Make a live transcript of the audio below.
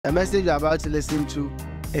The message you're about to listen to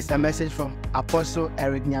is a message from Apostle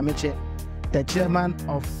Eric Nyamekye, the chairman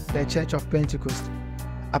of the Church of Pentecost.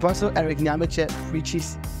 Apostle Eric Nyamekye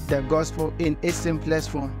preaches the gospel in its simplest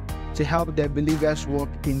form to help the believers walk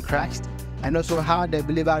in Christ and also how the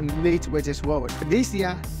believer relates with his word. This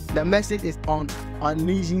year, the message is on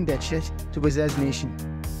unleashing the church to possess nation.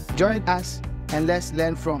 Join us and let's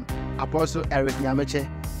learn from Apostle Eric Nyamekye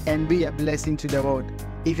and be a blessing to the world.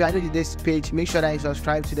 If you are new to this page, make sure that you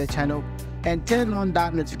subscribe to the channel and turn on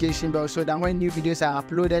that notification bell so that when new videos are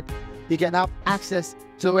uploaded, you can have access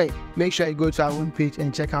to it. Make sure you go to our homepage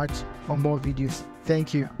and check out for more videos.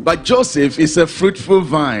 Thank you. But Joseph is a fruitful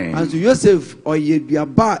vine. And Joseph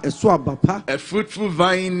A fruitful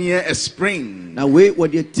vine near a spring.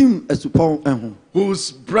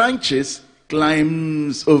 Whose branches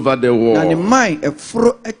climbs over the wall.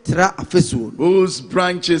 Whose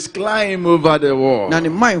branches climb over the wall.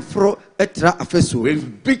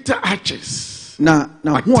 With bitter arches.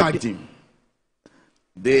 Attacked him.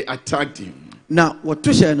 They attacked him.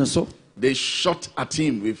 They shot at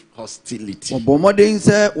him with hostility. But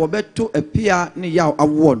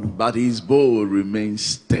his bow remained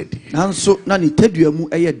steady.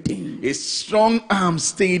 His strong arm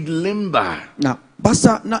stayed limber.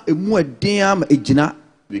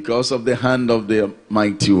 Because of the hand of the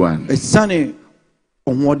mighty one.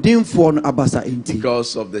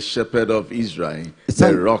 Because of the shepherd of Israel,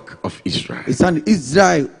 the rock of Israel.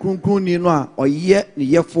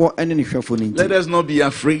 Let us not be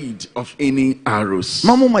afraid of any arrows.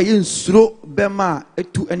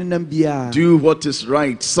 Do what is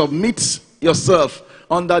right. Submit yourself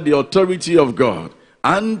under the authority of God,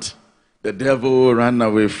 and the devil will run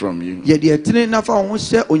away from you.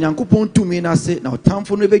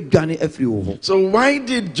 So why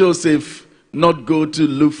did Joseph not go to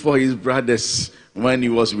look for his brothers when he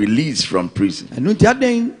was released from prison?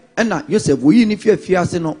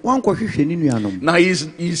 Now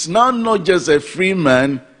he's now not just a free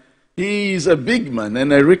man, he is a big man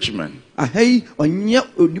and a rich man.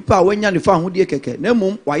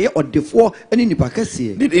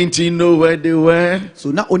 Didn't he know where they were?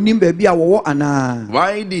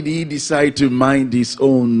 Why did he decide to mind his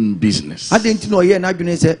own business?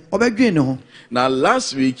 Now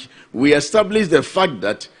last week we established the fact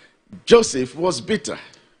that Joseph was bitter.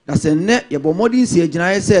 Now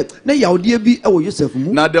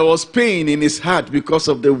there was pain in his heart because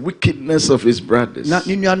of the wickedness of his brothers. Now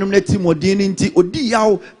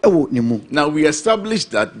we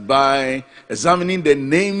established that by examining the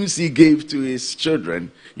names he gave to his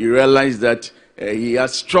children, you realize that he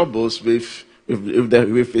has troubles with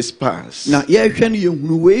his past. He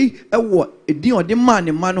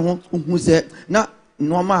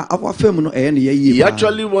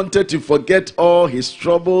actually wanted to forget all his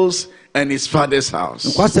troubles and his father's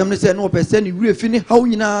house.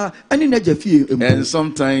 And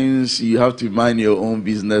sometimes you have to mind your own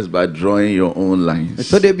business by drawing your own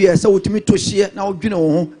lines.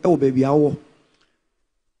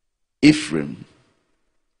 Ephraim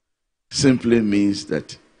simply means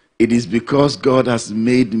that it is because God has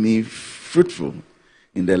made me fruitful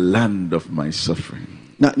in the land of my suffering.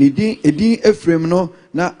 Now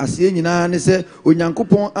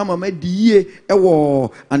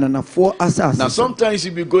sometimes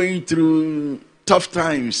you'll be going through tough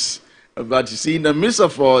times, but you see, in the midst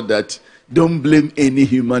of all that, don't blame any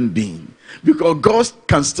human being, because God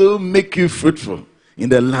can still make you fruitful in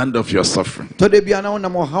the land of your suffering. I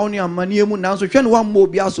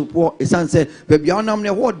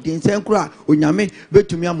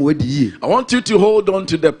want you to hold on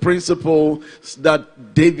to the principle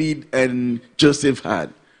that David and Joseph had.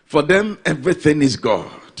 For them, everything is God.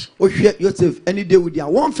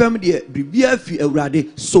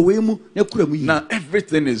 Now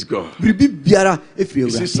everything is God. You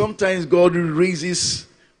see, sometimes God raises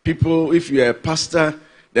people. If you are a pastor,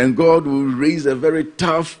 then God will raise a very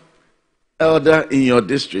tough elder in your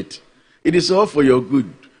district. It is all for your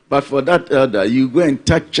good. But for that elder, you go and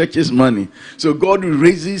touch church's money. So God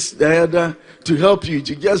raises the elder to help you,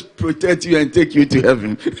 to just protect you and take you to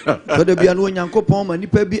heaven.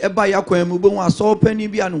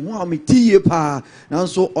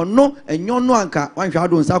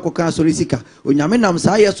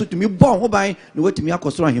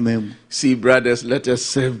 See, brothers, let us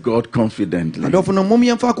serve God confidently,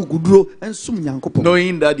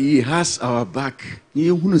 knowing that He has our back.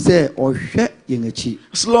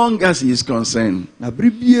 As long as He is concerned,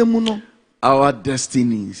 our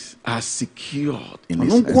destinies are secured in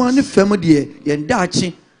His hands.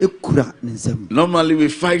 Normally we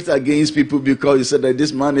fight against people because you said that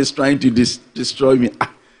this man is trying to destroy me.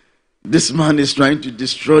 this man is trying to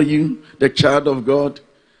destroy you, the child of God,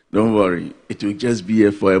 don't worry. It will just be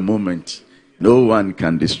here for a moment. No one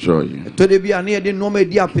can destroy you.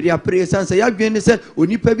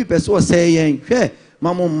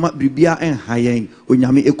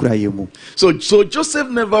 So Joseph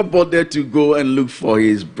never bothered to go and look for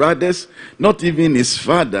his brothers, not even his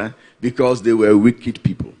father, because they were wicked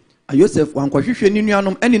people. He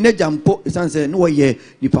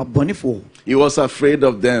was afraid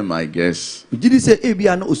of them, I guess. And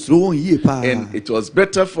it was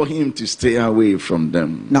better for him to stay away from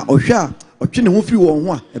them.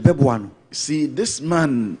 See, this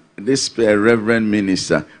man, this Reverend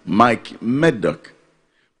Minister, Mike Murdoch,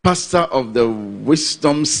 pastor of the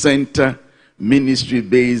Wisdom Center Ministry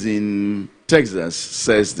based in Texas,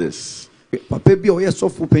 says this.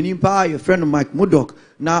 Friend Mike Murdoch.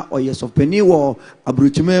 Now,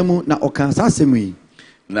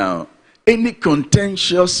 any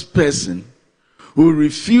contentious person who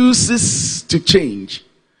refuses to change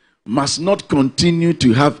must not continue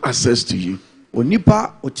to have access to you.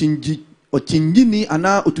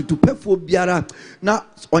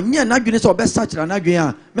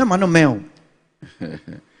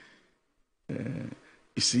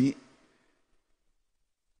 You see,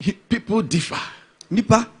 people differ.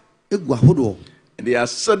 There are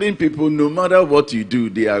certain people, no matter what you do,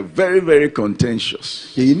 they are very, very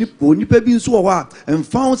contentious. He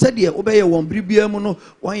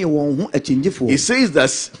says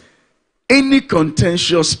that any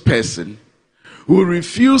contentious person who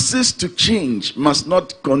refuses to change must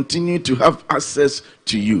not continue to have access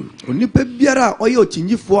to you.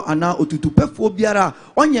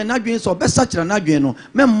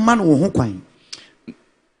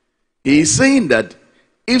 He is saying that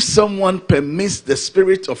if someone permits the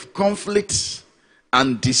spirit of conflict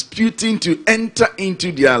and disputing to enter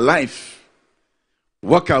into their life,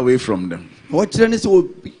 walk away from them.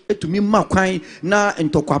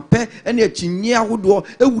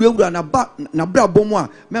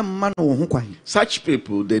 Such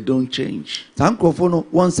people, they don't change.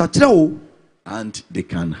 And they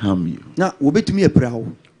can harm you.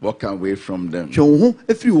 Walk away from them. Now,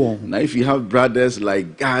 if you have brothers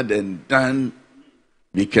like Gad and Dan,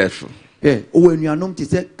 be careful.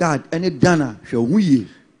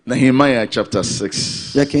 Nehemiah chapter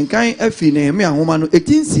 6.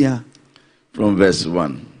 From verse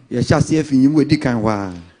 1.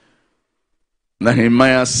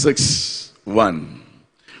 Nehemiah 6:1.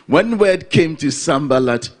 When word came to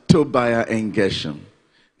Sanballat, Tobiah, and Geshem,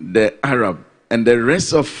 the Arab, and the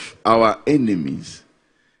rest of our enemies,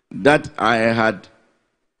 that I had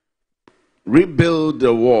rebuilt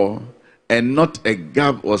the wall, and not a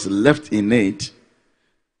gap was left in it,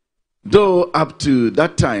 though up to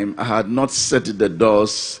that time I had not set the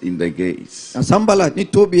doors in the gates. Sanballat ni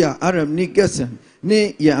Tobiah, Arab ni Geshem,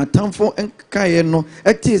 ni ya atamfo enkaye no,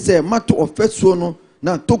 eti se mato ofesuo no,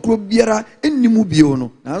 na tokro biara enimu bio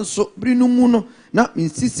no, nanso brinumu no, na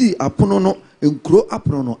insisi apono no, enkro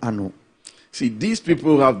apono no ano. See, these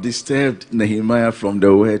people have disturbed Nehemiah from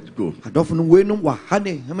the word go. And even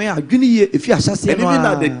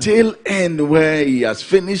at the tail end where he has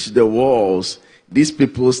finished the walls, these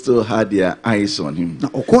people still had their eyes on him.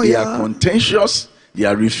 They are contentious. They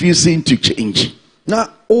are refusing to change.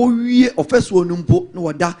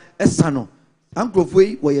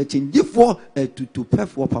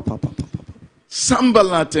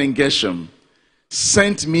 Sanballat and Geshem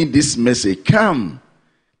sent me this message. Come,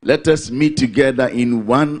 let us meet together in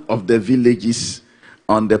one of the villages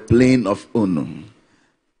on the plain of Ono.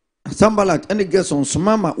 Sanballat and Geshem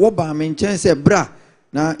sumama woba menchen se bra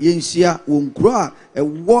na yensia wonkro a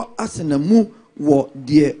ewo asenamu wo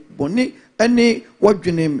de bone ene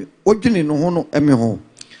wodwene no ho no eme ho.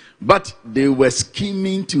 But they were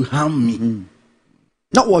scheming to harm me.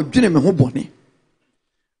 Na wodwene me ho bone.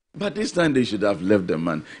 But this time they should have left the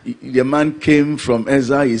man. The man came from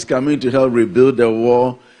Ezra. He's coming to help rebuild the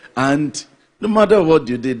wall. And no matter what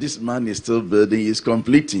you did, this man is still building. He's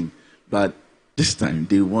completing. But this time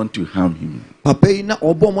they want to harm him.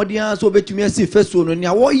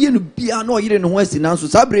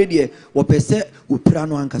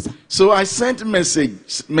 So I sent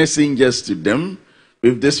messengers to them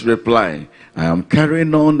with this reply. I am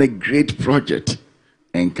carrying on a great project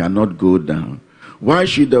and cannot go down. Why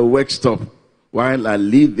should the work stop while I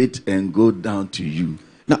leave it and go down to you?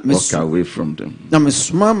 Walk away from them. Na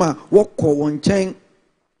mesmama woko wonchen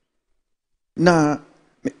na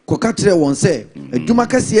kokatre won se adwuma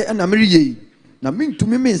kase na meriye na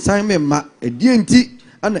mintumi mensan me ma edie nti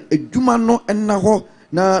ana adwuma no enna ho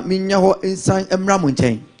na minya ho ensan emra mo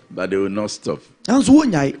nchen. but they will not stop.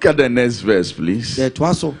 Look at the next verse, please.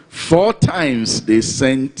 4 times they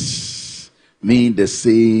sent me the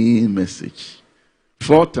same message.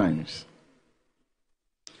 4 times.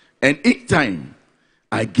 And each time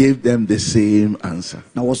I gave them the same answer.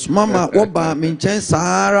 Now was mama oba minchen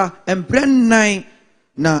Sahara and nine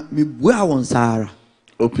na mi bua Sahara.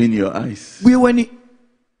 Open your eyes.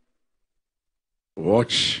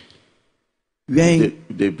 Watch. They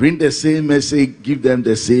bring the same message, give them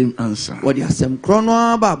the same answer.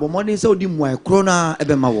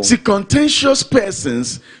 See, contentious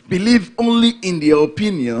persons believe only in their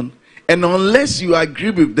opinion, and unless you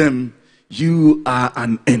agree with them, you are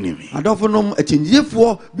an enemy. Now,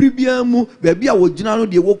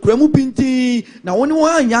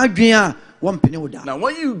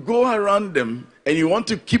 when you go around them and you want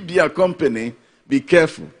to keep their company, be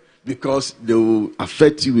careful, because they will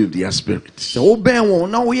affect you with their spirit. If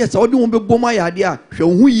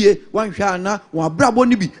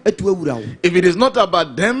it is not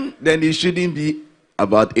about them, then it shouldn't be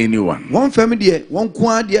about anyone.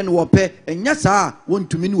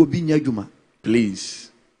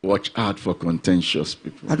 Please watch out for contentious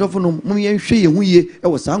people.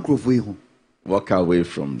 Walk away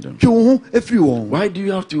from them. Why do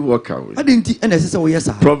you have to walk away?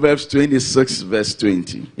 Proverbs 26 verse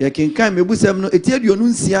 20.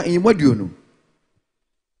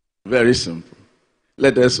 Very simple.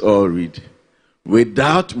 Let us all read.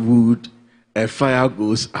 Without wood, a fire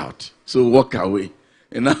goes out. So walk away.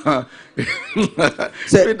 Without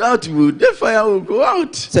wood, the fire will go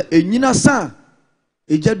out.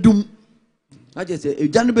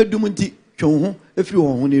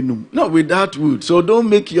 No, without wood. So don't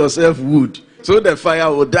make yourself wood, so the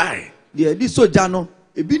fire will die. Yes.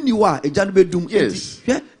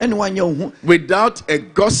 Without a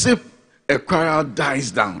gossip, a quarrel dies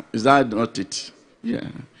down. Is that not it? Yeah.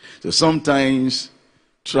 So sometimes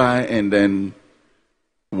try and then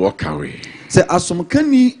walk away.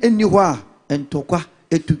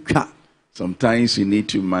 Sometimes you need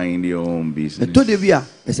to mind your own business.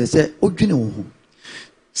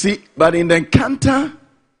 See, but in the encounter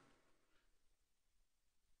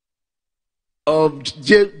of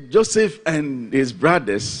Joseph and his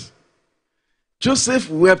brothers, Joseph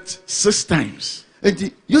wept 6 times.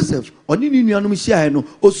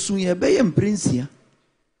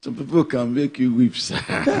 Some people can make you weep.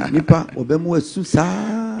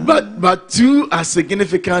 But 2 are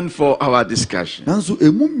significant for our discussion. The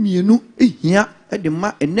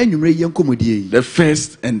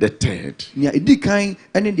first and the third.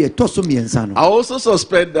 I also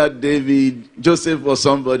suspect that Joseph or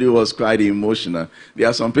somebody was quite emotional. There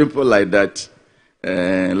are some people like that,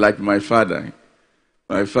 like my father.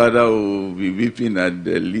 My father will be weeping at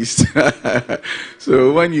the least.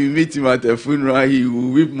 So when you meet him at a funeral, he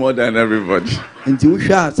will weep more than everybody. And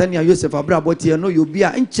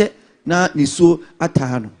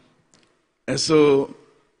so,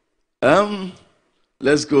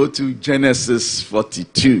 let's go to Genesis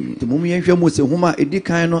 42.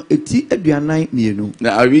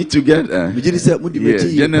 Now, are we together? Yeah,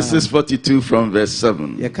 Genesis 42 from verse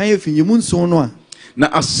 7. Now,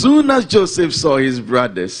 as soon as Joseph saw his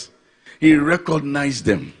brothers, he recognized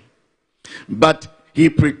them. But he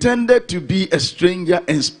pretended to be a stranger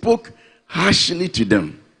and spoke harshly to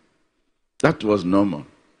them. That was normal.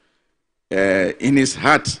 In his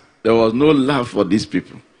heart, there was no love for these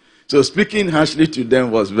people. So speaking harshly to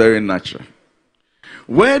them was very natural.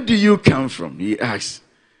 Where do you come from? He asked.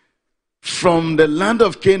 From the land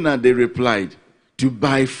of Canaan, they replied, to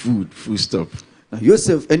buy food. Full stop.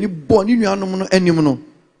 Joseph, any born in your no,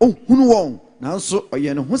 oh, who now so I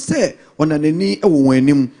know say on an any a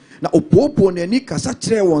winning. Now, Popo and any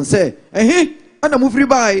Casatre won't say, eh, and I move free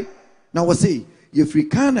by. Now, I say, you free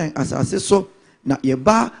can as I say so. Now, ye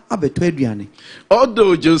bar abetwediani.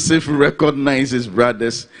 Although Joseph recognized his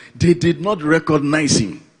brothers, they did not recognize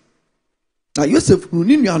him. Now, Joseph, who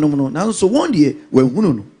knew now so one day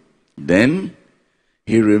when then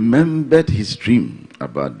he remembered his dream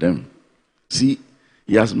about them. See,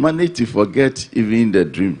 he has managed to forget even the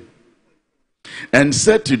dream. And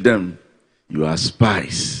said to them, you are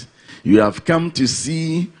spies. You have come to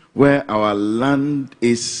see where our land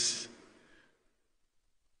is.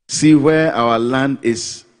 See where our land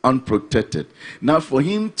is unprotected. Now for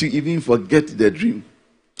him to even forget the dream,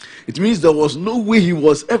 it means there was no way he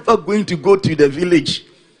was ever going to go to the village.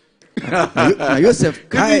 Joseph,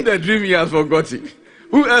 even the dream he has forgotten.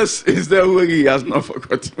 Who else is there who he has not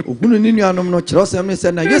forgotten?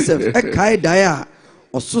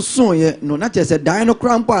 No, not just a dino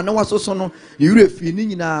crampa, no, was also no, you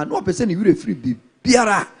refini, no person, you refree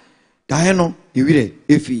biara. Diano, Iwire,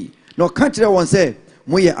 Efi. No country one say,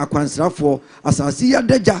 Moya Aquansrafo, Asasia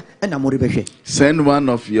Deja, and Amoribeshe. Send one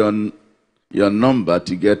of your number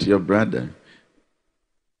to get your brother.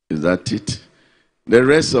 Is that it? The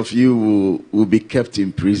rest of you will be kept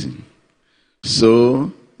in prison,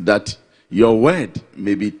 so that your word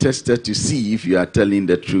may be tested to see if you are telling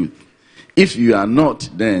the truth. If you are not,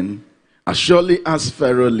 then as surely as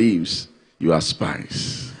Pharaoh lives, you are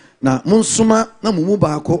spies. Na munsuma na mumu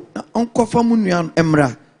baako na onkofa munnuan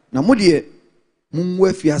emra na modie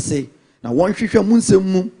munwe fiase na wonhwehwe munsem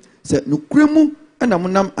mu se nukuremu na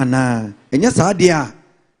munam ana enya saade a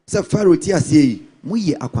se Pharaoh ti ase yi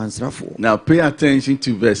muye akwansrafo. Now pay attention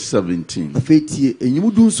to verse 17. Afetie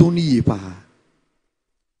enyimudu nso ni ye pa.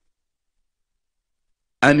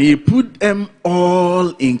 And he put them all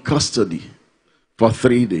in custody for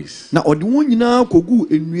 3 days. Na odi won nyina kogu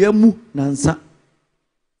enua mu nansa.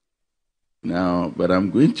 Now, but I'm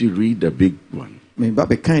going to read the big one. Very,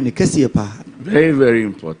 very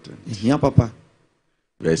important.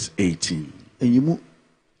 Verse 18.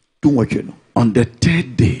 On the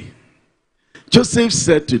third day, Joseph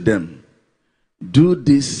said to them, do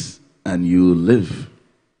this and you will live,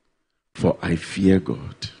 for I fear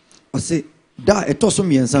God. I say, da etoso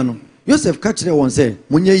miensa no. Joseph kachire won say,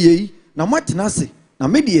 munye yei na matena ase na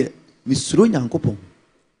medie misuro Nyankopon.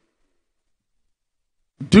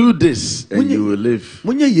 Do this and you will live,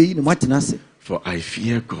 for I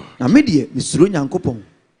fear God.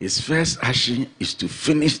 His first action is to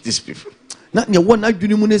finish these people. But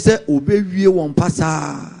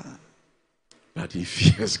he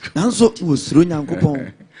fears God.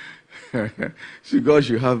 So God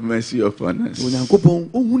should have mercy upon us.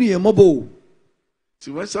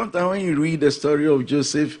 So sometimes when you read the story of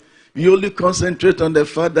Joseph, you only concentrate on the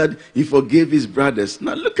fact that he forgave his brothers.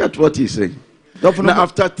 Now look at what he's saying. Now,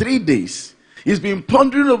 after 3 days, he's been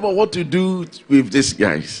pondering over what to do with these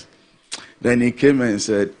guys. Then he came and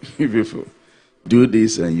said, "Beautiful, do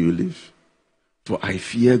this and you live. For I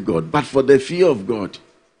fear God." But for the fear of God,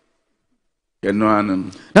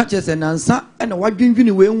 not just an answer, and what do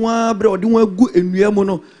you want? Bro, do you want good in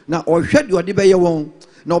Yamono? Now, or shed your debate won't.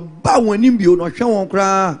 No bow and imbue, no show on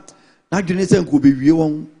cry. Not Junison could be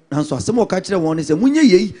you. And so some more catcher one is a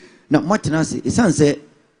munye, not Martinasi. His son said,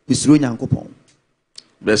 "Miss Runan Copon."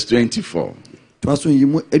 Verse 24.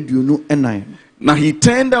 Now he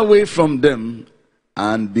turned away from them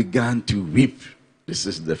and began to weep. This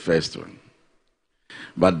is the first one.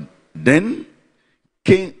 But then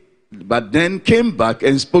came back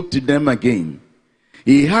and spoke to them again.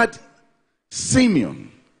 He had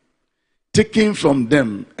Simeon taken from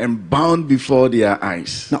them and bound before their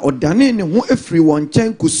eyes. Now everyone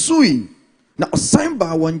kusui. Na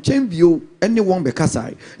osimba one chambio anyone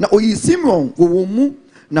bekasai. Na oyi Simeon wo mu.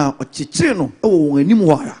 Now,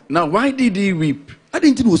 why did he weep? I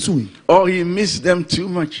didn't know. Or he missed them too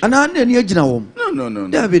much? No.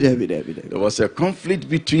 There was a conflict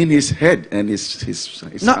between his head and his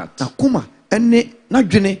heart.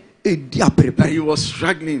 He was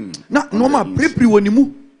struggling.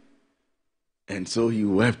 And so he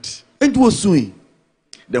wept. Then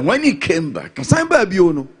when he came back,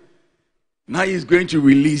 now he's going to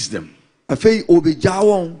release them.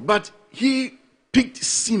 But he picked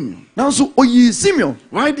Simeon. Simeon.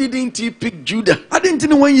 Why didn't he pick Judah? I didn't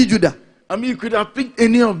know when you Judah. I mean, you could have picked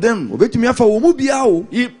any of them.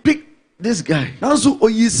 He picked this guy. I'm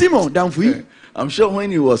sure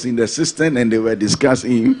when he was in the system and they were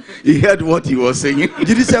discussing, he heard what he was saying. He heard what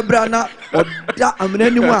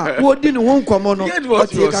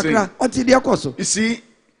he was saying. You see,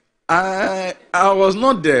 I was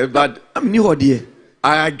not there, but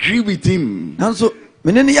I agree with him.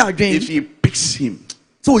 If he picks him,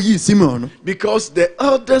 because the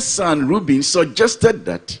elder son Reuben suggested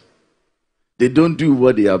that they don't do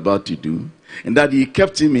what they are about to do, and that he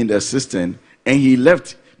kept him in the assistant and he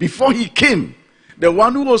left. Before he came, the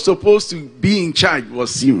one who was supposed to be in charge was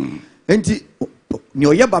Simeon.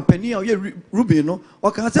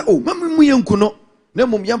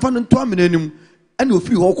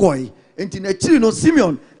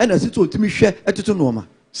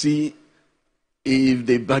 See, if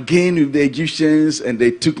they bargained with the Egyptians and they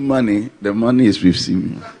took money, the money is with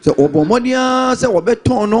Simeon. Because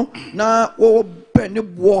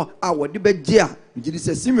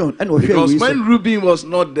when Reuben was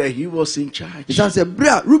not there, he was in charge. If he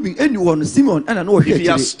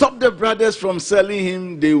had stopped the brothers from selling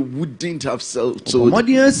him, they wouldn't have sold him.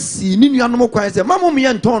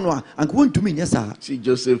 See,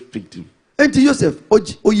 Joseph picked him.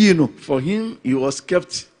 For him, he was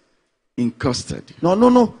kept in custody. No.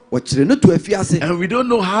 And we don't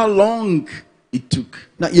know how long it took.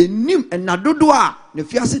 Because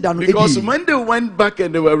when they went back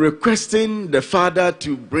and they were requesting the father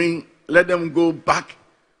to let them go back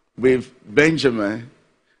with Benjamin,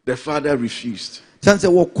 the father refused. The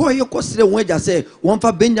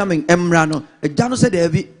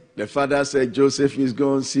father said, Joseph is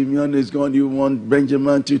gone, Simeon is gone, you want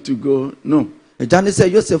Benjamin to go? No.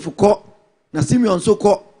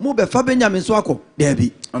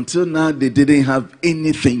 Until now, they didn't have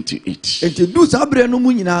anything to eat.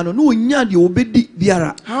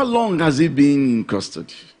 How long has he been in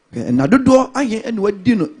custody? I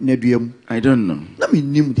don't know.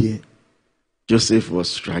 Joseph was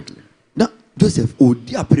struggling. But let's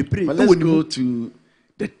go to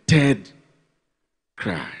the third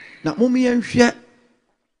cry.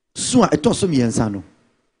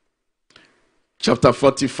 Chapter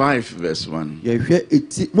 45, verse 1.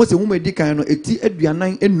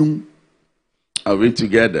 Are we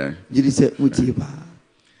together?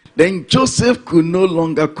 Then Joseph could no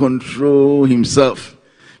longer control himself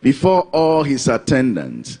before all his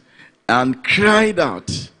attendants and cried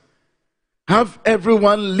out, "Have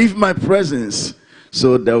everyone leave my presence."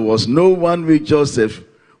 So there was no one with Joseph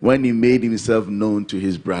when he made himself known to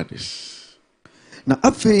his brothers. Na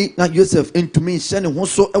afei na Joseph entumi hyɛ ne ho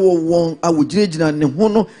so ɛwɔ wɔn a wogyinagyina ne ho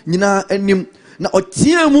no nyinaa anim na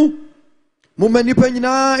ɔteɛ mu moma nipa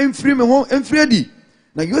nyinaa mfiri me ho mfiri adi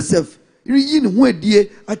na Joseph riyi ne ho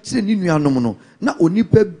adie akyerɛ ne nuanom no na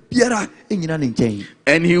onipa biara nyina ne nkyɛn.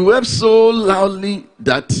 And he wept so loudly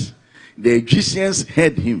that the Egyptians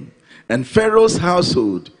heard him and Pharaoh's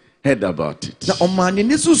household heard about it. Na ɔmaa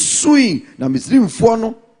ne so sui na Misraimfoɔ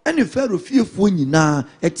no ɛne Pharaoh fiefoɔ nyinaa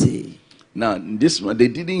ɛte. Now, this one, they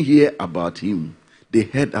didn't hear about him. They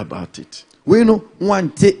heard about it.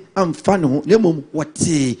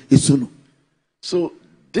 So,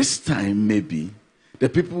 this time, maybe, the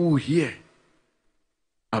people will hear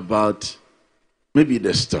about maybe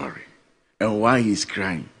the story and why he's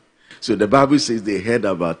crying. So, the Bible says they heard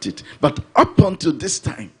about it. But up until this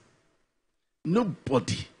time,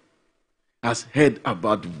 nobody has heard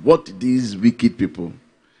about what these wicked people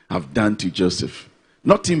have done to Joseph.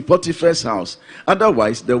 Not in Potiphar's house.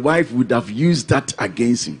 Otherwise, the wife would have used that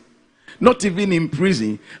against him. Not even in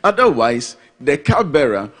prison. Otherwise, the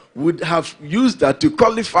cupbearer would have used that to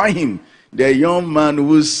qualify him. The young man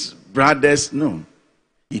whose brothers, no.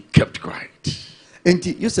 He kept quiet. And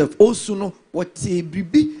Joseph also know what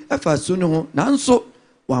bibi efaso ne ho nanso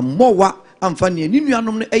wa mmowa amfani ni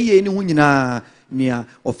nuanom no eye ni ho nyina nia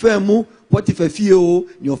ofamu Potiphar fie o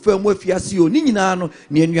ni ofamu afiase o ni nyina no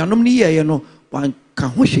ni nuanom ni yeye no.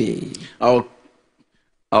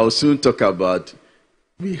 I'll soon talk about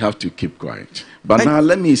we have to keep quiet. But now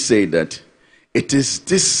let me say that it is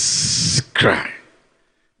this cry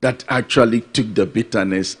that actually took the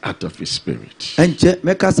bitterness out of his spirit. I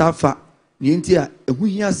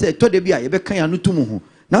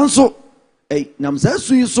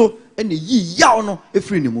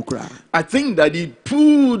think that he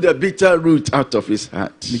pulled the bitter root out of his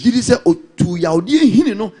heart.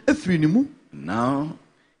 Now,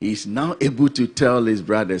 he's now able to tell his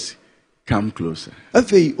brothers, come closer. Come.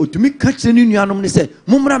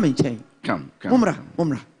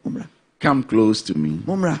 Come close to me.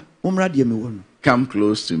 Come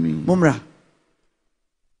close to me.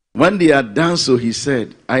 When they had done so, he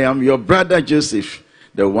said, I am your brother Joseph,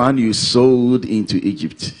 the one you sold into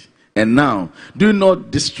Egypt. And now, do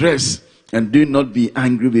not distress and do not be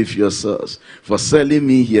angry with yourselves for selling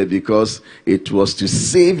me here, because it was to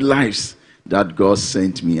save lives that God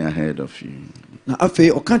sent me ahead of you. Na afei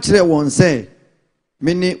okanchire won say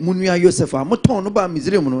mene munua Joseph a moton no ba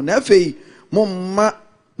Misraim no na afei momma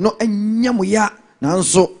no anyam ya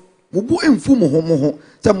nanso mubu emfu mo ho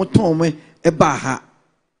se moton me eba ha.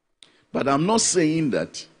 But I'm not saying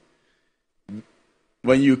that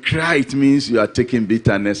when you cry it means you are taking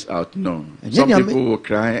bitterness out. No. Some people will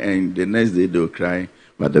cry and the next day they'll cry,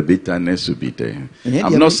 but the bitterness will be there.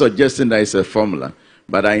 I'm not suggesting that it's a formula.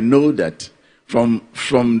 But I know that from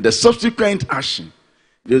the subsequent action,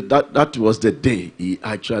 that was the day he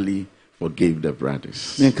actually forgave the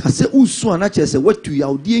brothers. You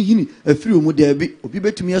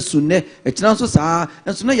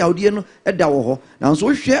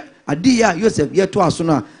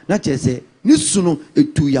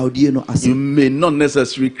may not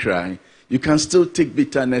necessarily cry. You can still take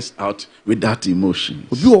bitterness out without emotions.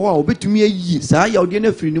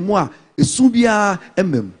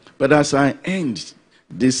 But as I end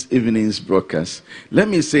this evening's broadcast, let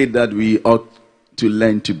me say that we ought to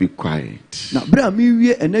learn to be quiet.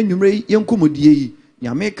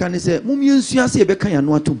 Nyamekye say mum yensua se ebeka ya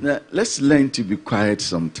no atum. Let's learn to be quiet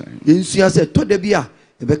sometimes. Yensua se to da bia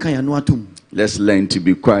ebeka ya no atum. Let's learn to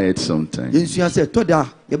be quiet sometimes. Yensua se to da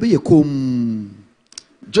ebe ye kom.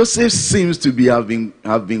 Joseph seems to be have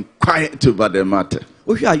been quiet over the matter.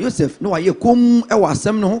 Ohwa Joseph no waye kom e wa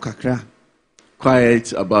asem no ho kakra.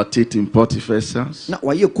 Quiet about it in Potiphar's house. Na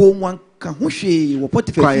waye kom wan ka ho hwe wo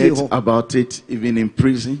Potiphar fie ho. Quiet about it even in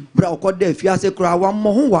prison. Bra okoda fiase kura wa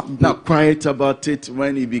mo ho wa. Now quiet about it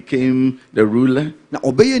when he became the ruler. Na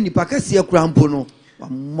obeye nipa kase kura mpo no wa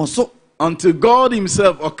mo so. Until God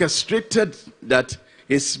himself orchestrated that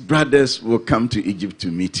his brothers will come to Egypt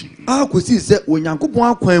to meet him. Ah, kosi se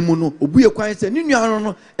onyankopon akwan mu no obuye kwan se ni nuano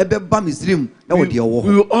no ebeba Misrim e wo de wo.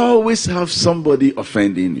 We will always have somebody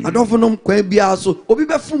offending you. Adofo no kwan bia so obi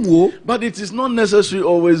befum wo. But it is not necessary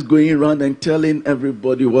always going around and telling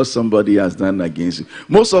everybody what somebody has done against you.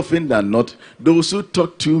 Most often than not, those who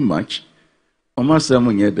talk too much,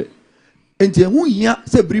 Enti hu hia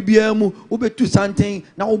se bribia mu obetu santen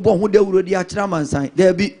na wo bo ho dawuro di akira mansan.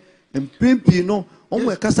 There be empimpi no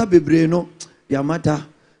omo ekasa bebre no, their matter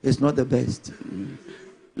is not the best.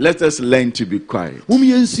 Let us learn to be quiet.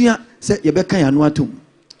 Yensua se yebeka ya no atum.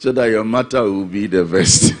 So that your matter will be the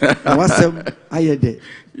best. Awasem ayede.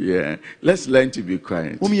 Yeah. Let's learn to be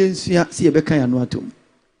quiet. Yensua se yebeka ya no atum.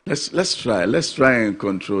 Let's try and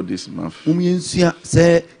control this mouth. Yensua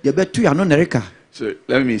se yebetu ya no nereka. So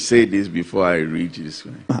let me say this before I read this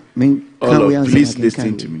one. Please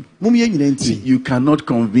listen to me. See, you cannot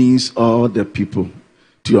convince all the people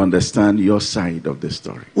to understand your side of the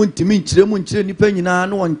story. See,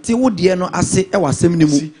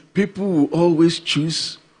 people will always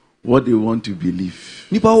choose what they want to believe.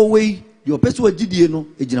 No.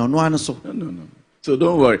 So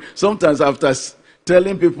don't worry. Sometimes after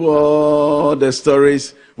telling people all the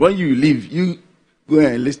stories, when you leave, you go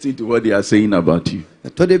and listen to what they are saying about you.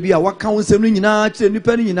 People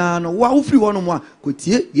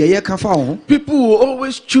will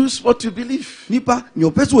always choose what to believe.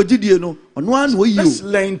 Let's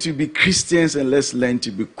learn to be Christians and let's learn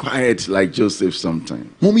to be quiet like Joseph sometimes.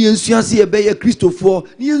 Now,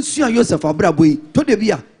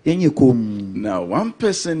 one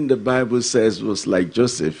person the Bible says was like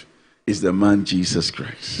Joseph is the man Jesus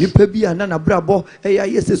Christ.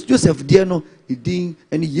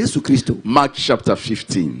 Mark chapter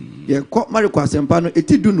 15,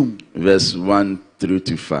 verse 1 through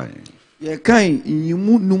to 5.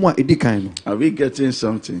 Are we getting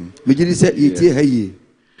something? Yeah.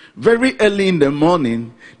 Very early in the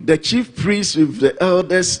morning, the chief priests with the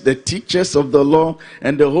elders, the teachers of the law,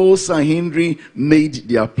 and the whole Sanhedrin made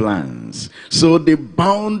their plans. So they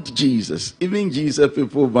bound Jesus. Even Jesus,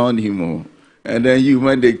 people bound him all. And then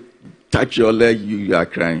when they touch your leg, you are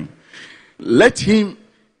crying. Let him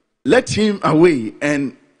away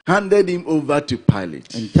and handed him over to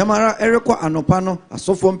Pilate.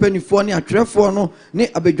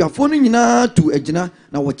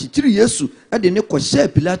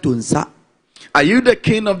 Are you the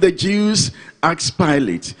king of the Jews? Asked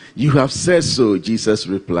Pilate. You have said so, Jesus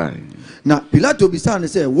replied. Now Pilate obisane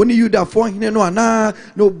say, "When you da for hine no ana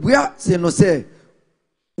no bua se no say,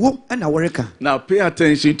 wo na woreka." Now pay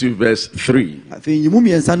attention to verse 3.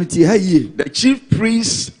 The chief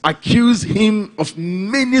priests accused him of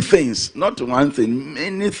many things, not one thing,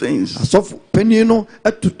 many things.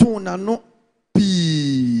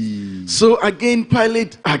 So again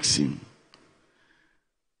Pilate asked him,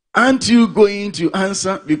 "Aren't you going to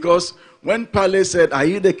answer?" Because when Pilate said, "Are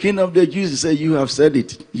you the king of the Jews?" he said, "You have said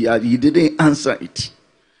it." He didn't answer it.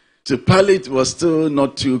 So Pilate was still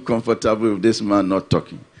not too comfortable with this man not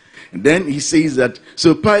talking. And then he says that,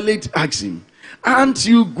 so Pilate asked him, "Aren't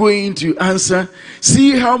you going to answer?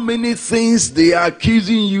 See how many things they are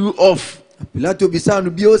accusing you of." But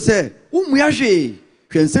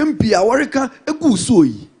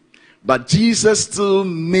Jesus still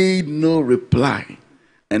made no reply.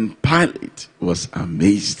 And Pilate was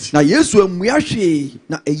amazed.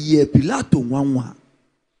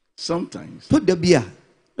 Sometimes,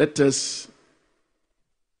 let us,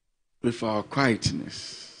 with our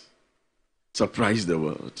quietness, surprise the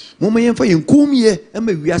world. You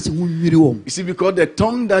see, because the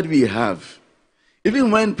tongue that we have,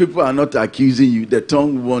 even when people are not accusing you, the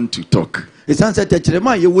tongue wants to talk.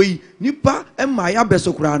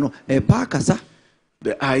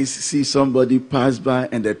 The eyes see somebody pass by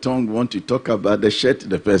and the tongue want to talk about the shirt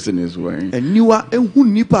the person is wearing.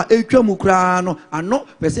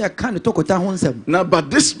 Now, but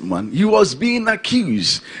this man, he was being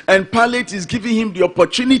accused, and Pilate is giving him the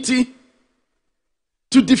opportunity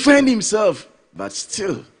to defend himself, but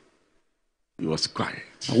still, he was quiet.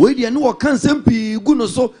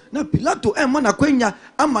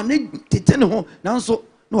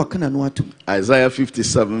 Isaiah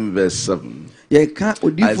 57 verse 7.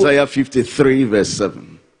 Isaiah 53 verse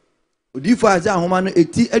 7. He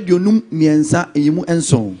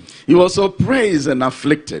was oppressed and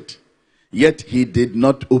afflicted, yet he did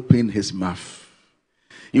not open his mouth.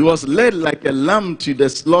 He was led like a lamb to the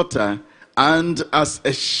slaughter, and as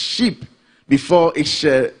a sheep before its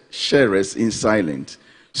shearers in silence,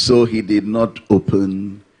 so he did not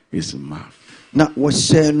open his mouth. Na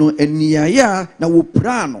wɔhyɛ no aniaya na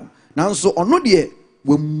wɔpira no nanso ɔno deɛ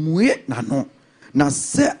wɔmmue n'ano na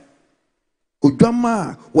sɛ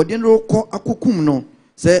odwama a wɔde no kɔ akokum no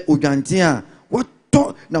sɛ odwanten a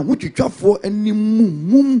wɔtɔ na ho twitwafoɔ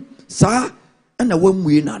animum saa ɛna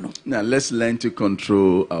wɔmmue n'ano. Now let's learn to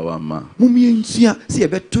control our mouth. Mumyɛnsua sɛ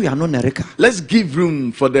yɛbɛto yɛano na ɛreka. Let's give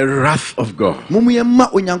room for the wrath of God.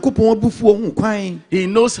 Mumyɛmma onyankopɔn abufuo ho kwan. He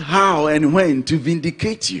knows how and when to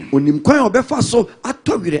vindicate you. Onim kwan a ɔbɛfa so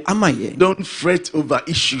atɔ werɛ ama yɛn. Don't fret over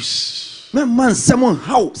issues. Mɛmma nsɛm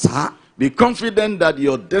nhaw saa. Be confident that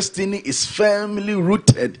your destiny is firmly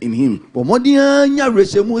rooted in Him.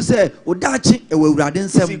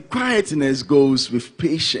 See, quietness goes with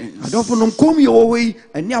patience.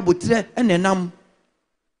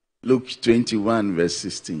 Luke 21 verse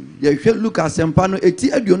 16. Just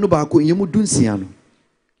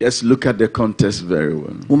look at the context very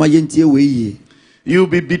well. You'll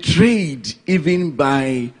be betrayed even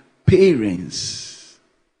by parents.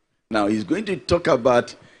 Now he's going to talk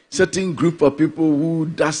about certain group of people who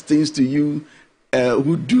does things to you,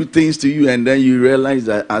 who do things to you, and then you realize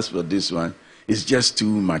that as for this one, it's just too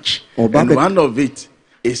much. And one of it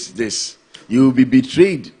is this: you will be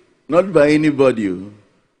betrayed not by anybody,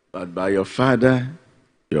 but by your father,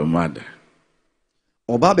 your mother.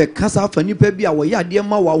 Brothers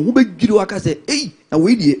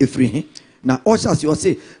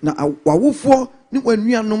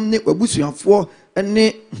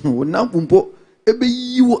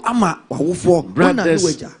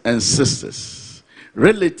and sisters,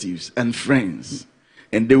 relatives and friends,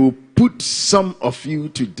 and they will put some of you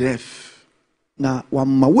to death. Now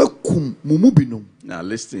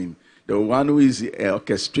listen, the one who is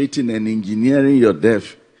orchestrating and engineering your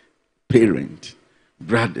death: parent,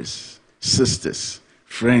 brothers, sisters,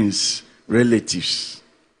 friends, relatives.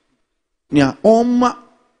 Now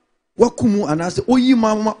wakumu anase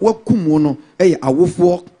oyimama wakumu no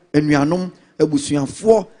awofo enuanom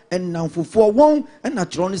abusuafo ennamfofo won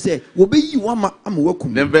enatro say wobeyi wama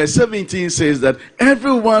amawakum. Then verse 17 says that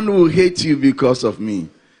everyone will hate you because of me.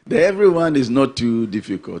 The everyone is not too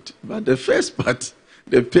difficult, but the first part,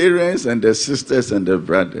 the parents and the sisters and the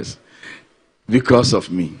brothers, because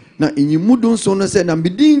of me. Na inyimudu nso no say na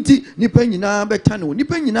mbidinti nipa nyina betane wo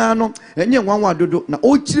nipa nyina no enye nwanwa dodo na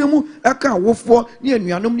okiremu aka awofo ne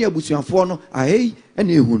anuanom ne abusuafo no ahei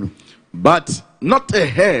ene ehu no. But not a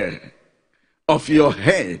hair of your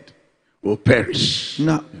head will perish.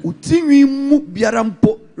 Na utinwi mu biara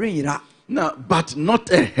mpo renyira. Now, but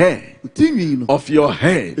not a hair of your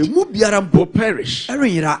head will perish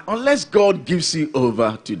unless God gives you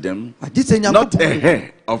over to them. Not a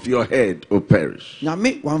hair of your head will perish.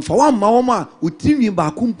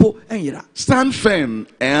 Stand firm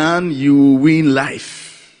and you will win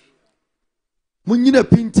life.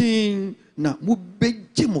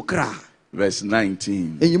 Verse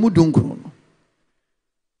 19.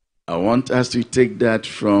 I want us to take that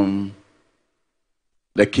from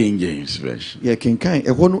the King James Version.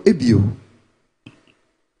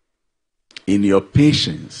 In your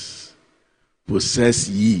patience, possess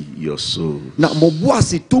ye your souls. The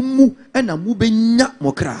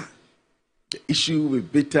issue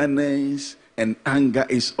with bitterness and anger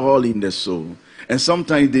is all in the soul. And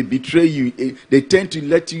sometimes they betray you. They tend to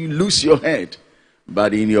let you lose your head.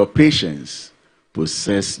 But in your patience,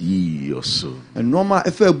 possess ye your soul. And normal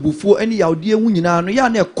if a buffo any yaudie wunyina no ya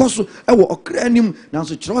na ekoso e wo okra anim na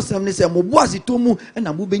so kyerosem ne se moboase tomu e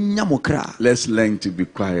na mobenya mokra. Let's learn to be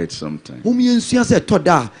quiet sometimes. Mumyensua se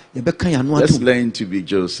toda ye beka ya no atom. Let's learn to be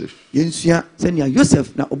Joseph. Yensua se ne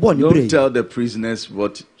Joseph na obo ne Don't tell the prisoners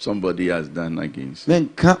what somebody has done against you.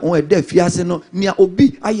 Menka on e da fiase no nia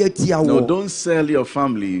obi ayatia wo. No, don't sell your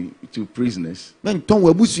family to prisoners. Menton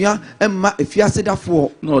wabusua emma efiase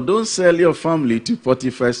dafo. No, don't sell your family to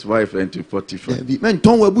Potiphar's wife and to Potiphar.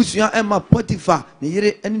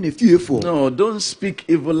 No, don't speak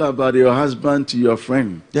evil about your husband to your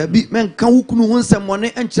friend. You'll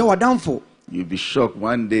be shocked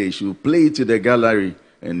one day. She will play it to the gallery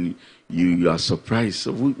and you are surprised.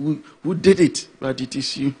 So who did it? But it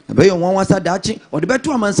is you.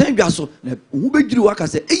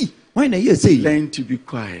 Learn to be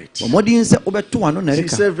quiet. See,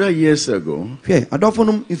 several years ago, we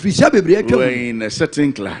were in a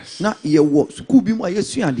certain class,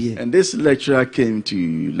 and this lecturer came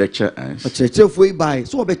to lecture us.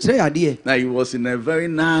 Now, he was in a very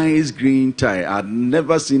nice green tie. I'd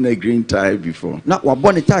never seen a green tie before.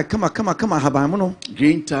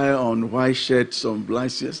 Green tie on white shirt, some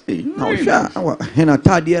blazers. Hey,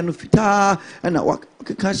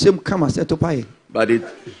 but it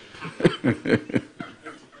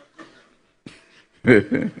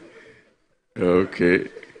okay,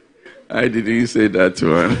 I didn't say that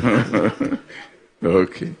one.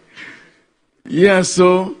 Okay, yeah,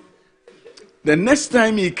 so the next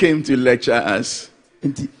time he came to lecture us,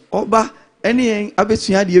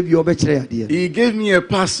 he gave me a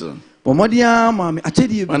parcel.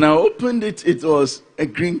 When I opened it, it was a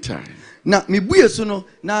green tie.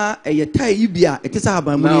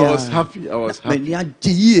 Now, I was happy.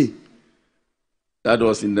 That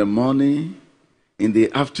was in the morning. In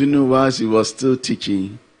the afternoon, while he was still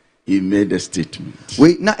teaching, he made a statement.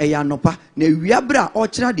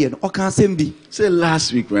 Say,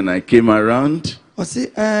 last week when I came around,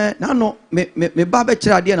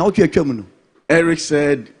 Eric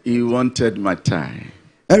said he wanted my tie.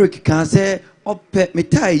 Eric can say,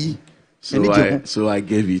 so I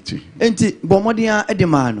gave it to him.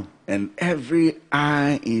 And every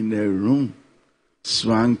eye in the room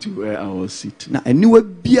swung to where I was sitting.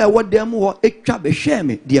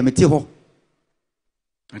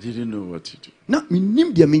 I didn't know what to do.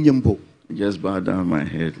 I just bowed down my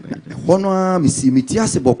head like that.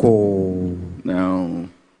 Now,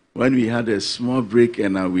 when we had a small break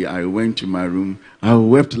and I went to my room, I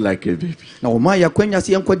wept like a baby.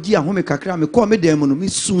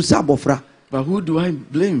 But who do I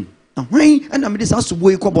blame?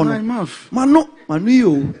 My mouth. My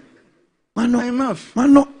mouth.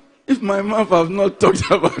 If my mouth has not talked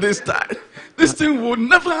about this time, this thing would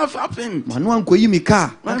never have happened.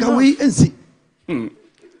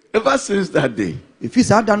 Ever since that day,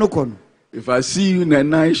 if I see you in a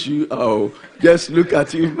nice shoe, I'll just look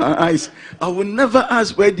at you in my eyes. I will never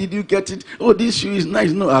ask, where did you get it? Oh, this shoe is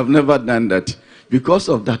nice. No, I've never done that. Because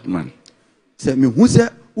of that man.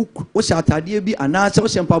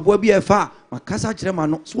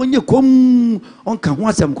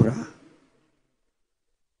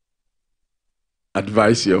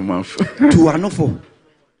 Advise your mouth.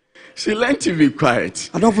 See, learn to be quiet.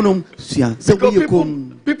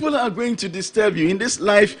 People are going to disturb you. In this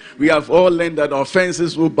life, we have all learned that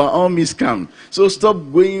offenses will by all means come. So stop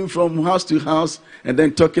going from house to house and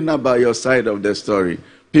then talking about your side of the story.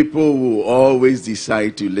 People will always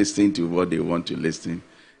decide to listen to what they want to listen,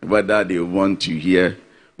 whether they want to hear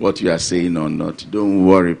what you are saying or not. Don't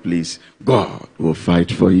worry, please. God will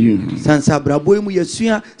fight for you.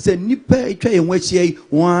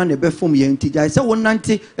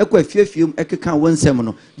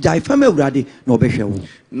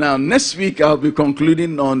 Now, next week I'll be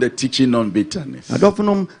concluding on the teaching on bitterness.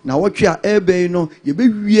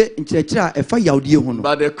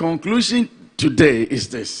 But the conclusion today is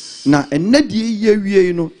this.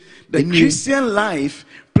 The Christian life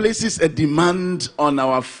places a demand on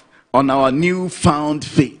our newfound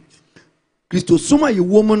faith.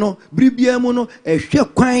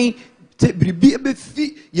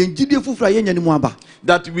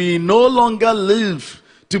 That we no longer live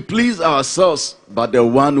to please ourselves, but the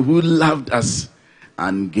one who loved us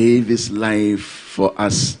and gave his life for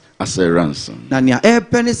us as a ransom.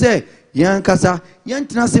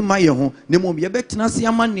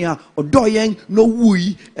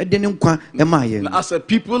 As a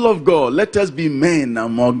people of God, let us be men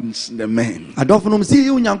amongst the men.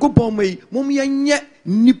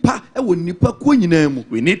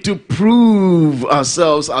 We need to prove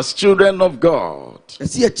ourselves as children of God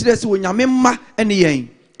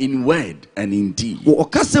in word and in deed.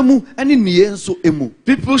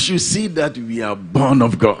 People should see that we are born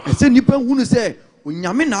of God.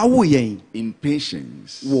 In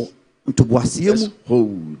patience, let's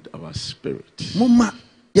hold our spirit.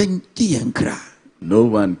 No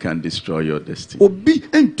one can destroy your destiny.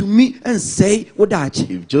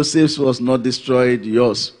 If Joseph's was not destroyed,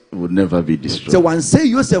 yours would never be destroyed.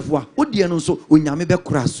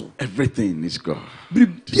 Everything is God. May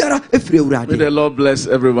the Lord bless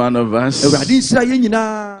every one of us.